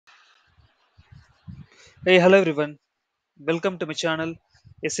Hey, hello everyone. Welcome to my channel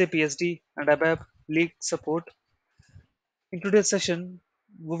SAP SD and ABAP League Support. In today's session,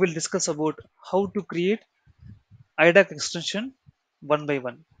 we will discuss about how to create IDOC extension one by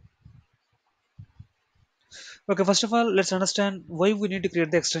one. Okay, first of all, let's understand why we need to create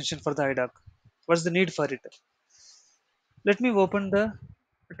the extension for the IDOC. What's the need for it? Let me open the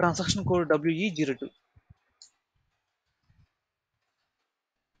transaction code WE02.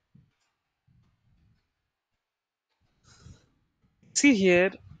 See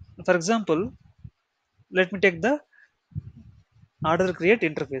here, for example, let me take the order create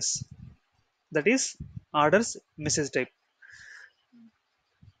interface. That is orders message type.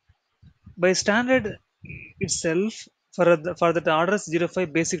 By standard itself, for the orders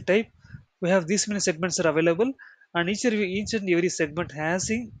 05 basic type, we have these many segments are available, and each and every segment has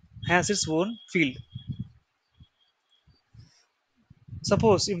its own field.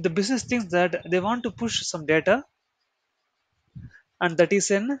 Suppose if the business thinks that they want to push some data and that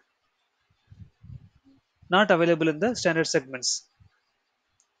is not available in the standard segments.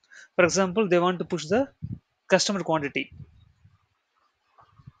 For example, they want to push the customer quantity.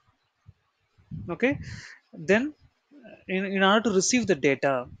 Okay, then in order to receive the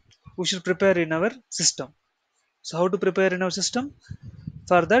data, we should prepare in our system. So how to prepare in our system?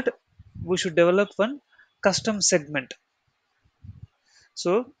 For that, we should develop one custom segment.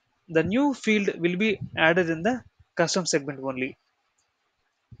 So the new field will be added in the custom segment only.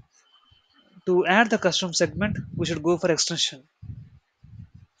 To add the custom segment, we should go for extension.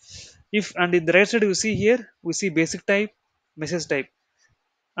 If and in the right side you see here, we see basic type, message type,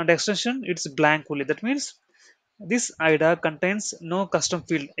 and extension it's blank only. That means this IDA contains no custom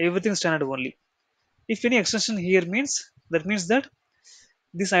field, everything standard only. If any extension here means that means that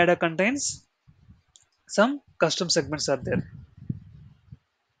this IDA contains some custom segments are there,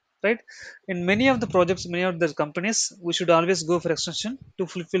 right? In many of the projects, many of the companies, we should always go for extension to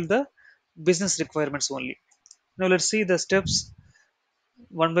fulfill the business requirements only. Now let's see the steps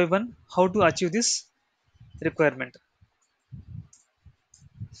one by one how to achieve this requirement.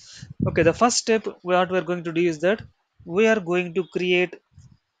 Okay, the first step what we are going to do is that we are going to create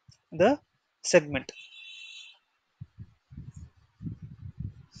the segment.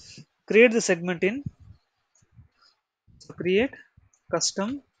 Create the segment in create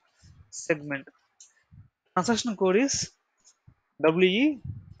custom segment. Transaction code is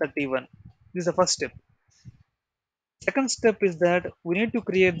WE31. This is the first step. Second step is that we need to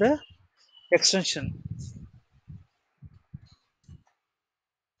create the extension.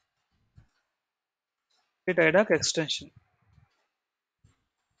 Create IDOC extension.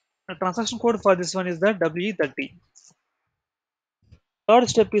 The transaction code for this one is the WE30. Third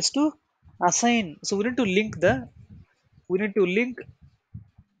step is to assign. So we need to link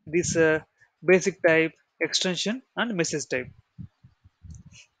this basic type, extension, and message type.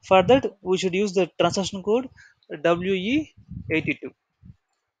 For that, we should use the transaction code WE82.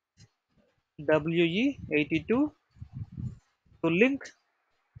 WE82 to link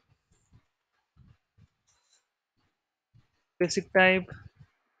basic type,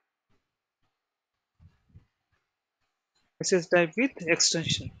 message type with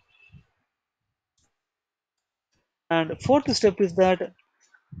extension. And fourth step is that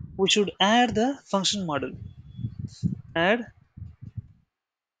we should add the function model. Add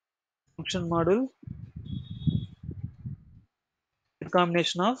function model with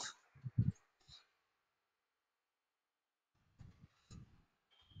combination of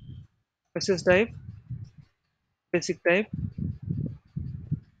message type, basic type,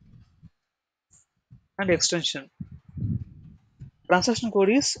 and extension. Transaction code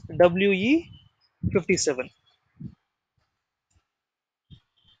is WE57.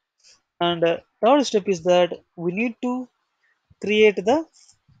 And third step is that we need to create the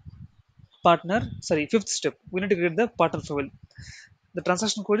partner. Sorry, fifth step we need to create the partner file. The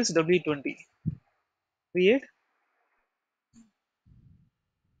transaction code is W20. Create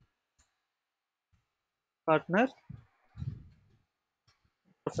partner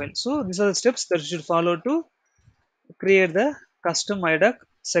profile. So these are the steps that you should follow to create the custom IDOC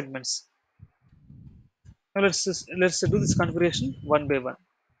segments. Now let's do this configuration one by one.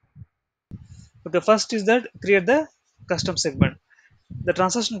 Okay, first is that create the custom segment. The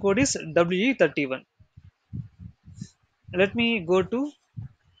transaction code is WE31. Let me go to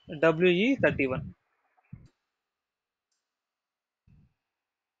WE31.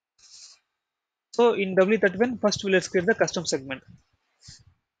 So in W31, first let's create the custom segment.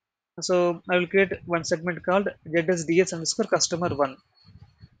 So I will create one segment called ZSDS underscore customer one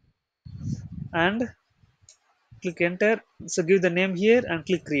and click enter. So give the name here and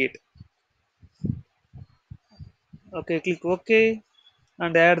click create. Okay, click OK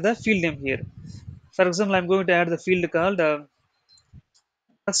and add the field name here. For example, I'm going to add the field called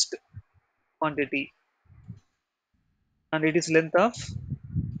first quantity, and it is length of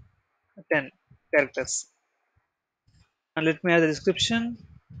 10 characters. And let me add the description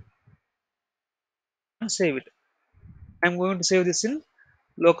and save it. I'm going to save this in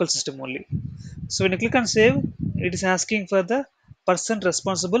local system only. So when you click on save, it is asking for the person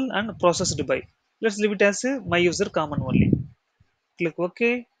responsible and processed by. Let's leave it as a my user common only. Click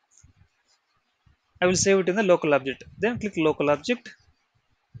OK. I will save it in the local object. Then click local object.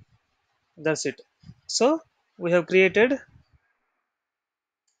 That's it. So we have created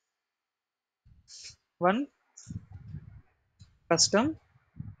one custom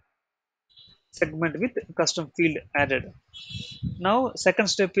segment with custom field added. Now second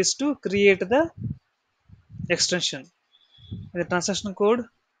step is to create the extension. The transaction code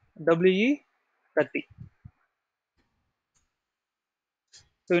WE30.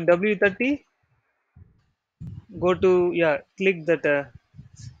 So in WE30, go to click that.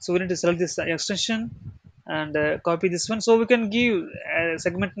 So we need to select this extension and copy this one. So we can give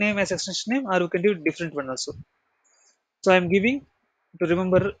segment name as extension name, or we can do different one also. So I'm giving to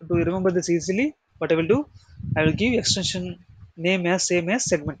remember this easily. What I will do, I will give extension name as same as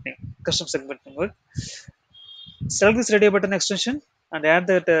segment name, custom segment name. Right? Select this radio button extension and add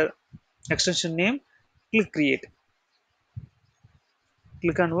that extension name. Click create.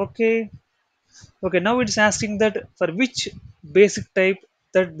 Click on OK. Okay, now it's asking that for which basic type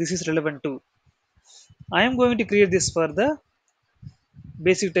that this is relevant to. I am going to create this for the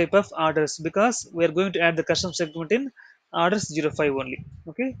basic type of orders because we are going to add the custom segment in orders 05 only.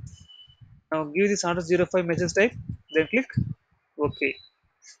 Okay, now give this orders 05 message type, then click OK.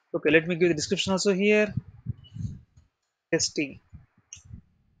 Okay, let me give the description also here. Testing.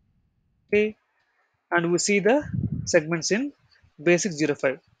 Okay, and we see the segments in basic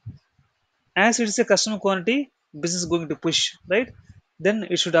 05. As it is a customer quantity, business is going to push, right? Then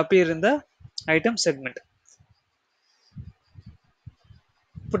it should appear in the item segment.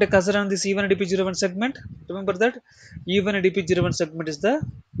 Put a cursor on this even ADP01 segment. Remember that even ADP01 segment is the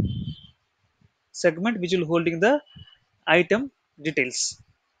segment which will holding the item details.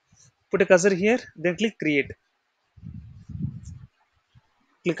 Put a cursor here, then click create.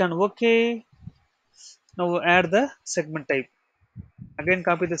 Click on OK. Now add the segment type. Again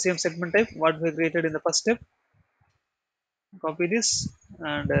copy the same segment type what we created in the first step. Copy this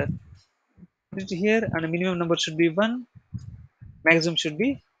and put it here, and the minimum number should be 1, maximum should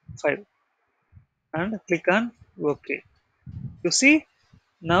be 5, and click on OK. You see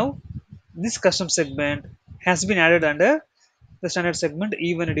now this custom segment has been added under the standard segment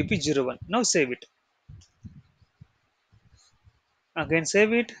even ADP01. Now save it. Again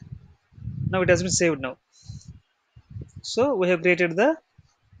save it. Now it has been saved now. So we have created the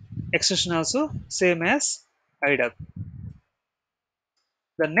extension also same as IDOC.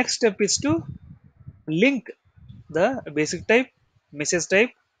 The next step is to link the basic type, message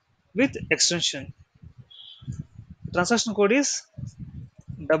type with extension. Transaction code is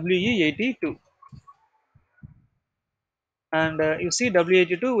WE82, and you see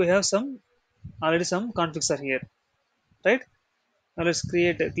W82 we have some already some configs are here, right? Now let's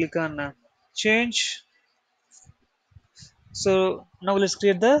create. Click on change. So now let's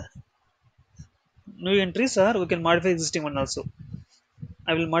create the new entries, or we can modify existing one also.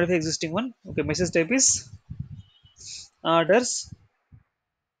 I will modify existing one. Okay, message type is orders,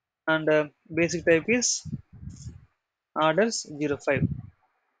 and basic type is orders 05.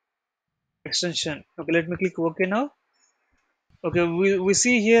 Extension. Okay, let me click OK now. Okay, we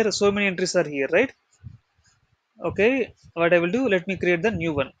see here so many entries are here, right? Okay, what I will do, let me create the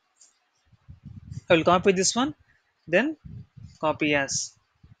new one. I will copy this one, then copy as.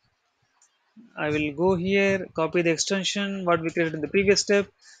 I will go here, copy the extension what we created in the previous step,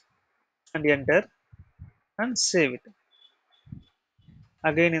 and enter and save it.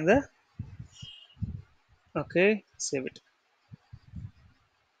 Again in the okay, save it.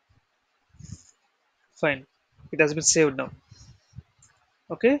 Fine, it has been saved now.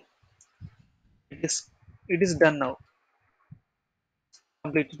 Okay, it is it is done now.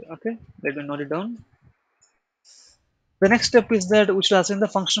 Completed. Okay, let me note it down. The next step is that we should assign the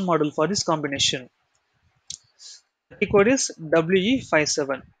function model for this combination. The code is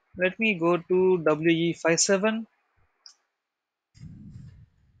WE57. Let me go to WE57.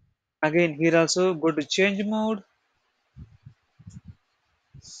 Again, here also go to change mode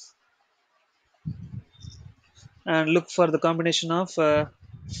and look for the combination of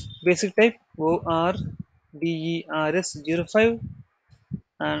basic type ORDERS 05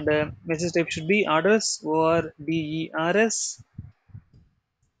 and message type should be orders orders,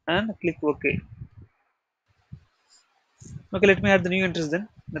 and click OK. Okay, let me add the new entries then.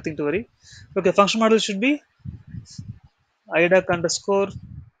 Nothing to worry. Okay, function model should be IDOC underscore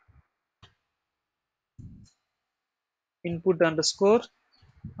input underscore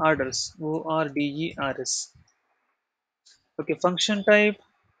orders orders. Okay, function type,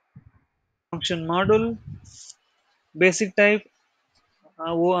 function model, basic type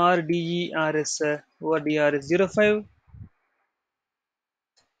orders 05,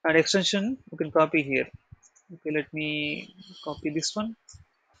 and extension you can copy here. Okay, let me copy this one,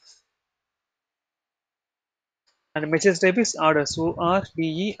 and the message type is orders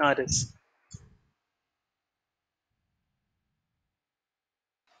orders.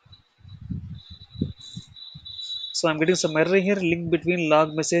 So I'm getting some error here. Link between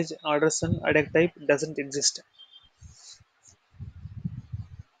log message orders and IDOC type doesn't exist.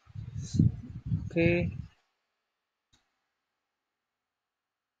 Okay,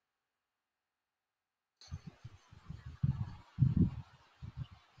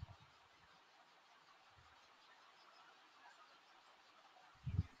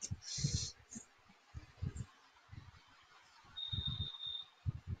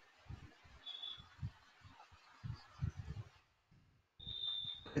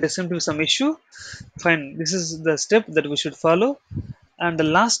 there seems to be some issue. Fine, this is the step that we should follow. And the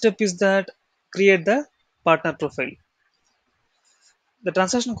last step is that create the partner profile. The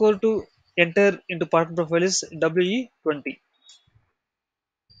transaction code to enter into partner profile is WE20.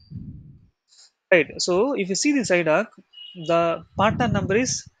 Right. So if you see this IDOC, the partner number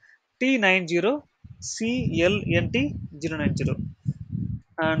is T90CLNT090,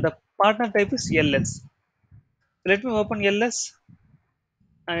 and the partner type is LS. Let me open LS,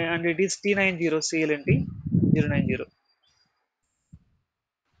 and it is T90CLNT090.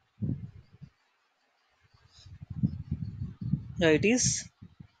 Yeah, it is.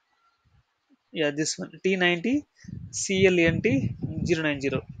 Yeah, this one T90 CLNT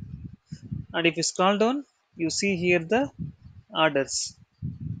 090. And if you scroll down, you see here the orders.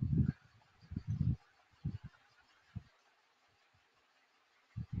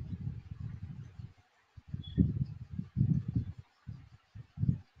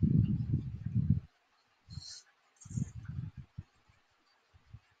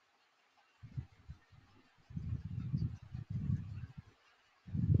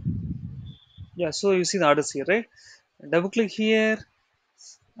 Yeah, so you see the orders here, right? Double click here,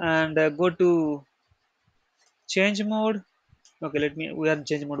 and go to change mode. Okay, let me, we are in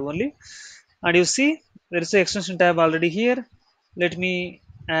change mode only, and you see there is a extension tab already here. Let me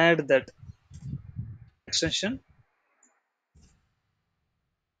add that extension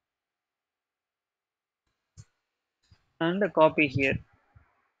and copy here.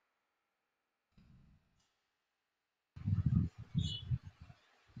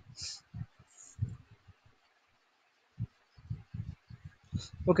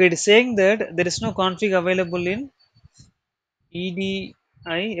 Okay, it is saying that there is no config available in EDI.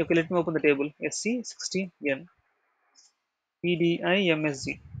 Okay, let me open the table SC16N EDI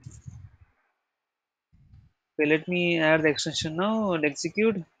MSG. Okay, let me add the extension now and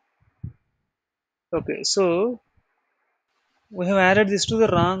execute. Okay, so we have added this to the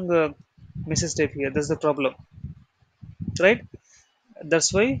wrong message type here. That's the problem, right?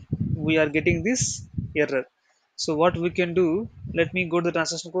 That's why we are getting this error. So what we can do, let me go to the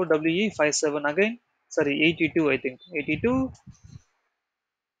transaction code WE57 again. Sorry, 82, I think 82,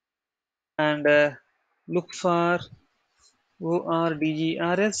 and look for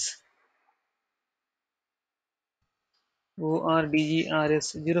orders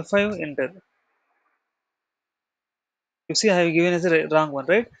 05. You see, I have given as a wrong one,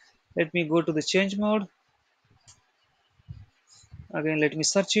 right? Let me go to the change mode again. Let me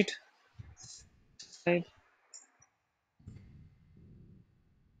search it. Right.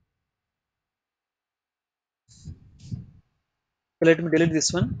 So let me delete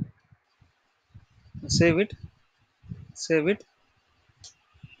this one. Save it. Save it.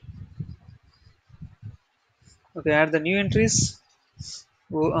 Okay, add the new entries.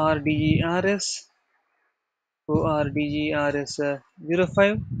 orders orders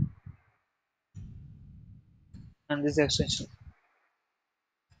 05, and this extension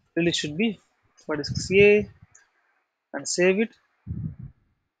really should be 46A, and save it.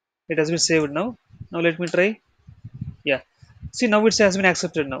 It has been saved now. Now let me try. Yeah, see, now it has been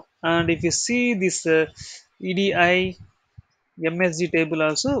accepted now. And if you see this EDI MSG table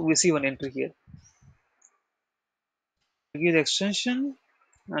also, we see one entry here. Give the extension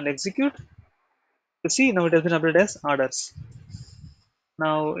and execute. You see, now it has been updated as orders.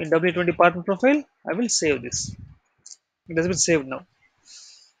 Now in W20 partner profile, I will save this. It has been saved now.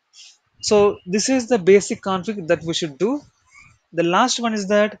 So this is the basic config that we should do. The last one is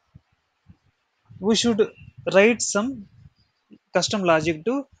that we should write some custom logic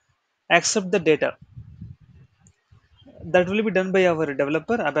to accept the data. That will be done by our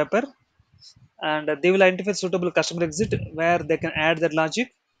developer, ABAPer, and they will identify suitable customer exit where they can add that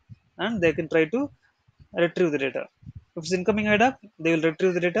logic and they can try to retrieve the data. If it's incoming IDOC, they will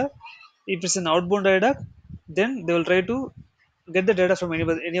retrieve the data. If it's an outbound IDOC, then they will try to get the data from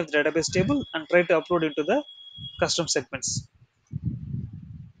any of the database table and try to upload into the custom segments.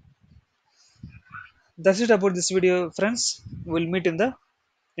 That's it about this video, friends. We'll meet in the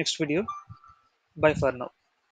next video. Bye for now.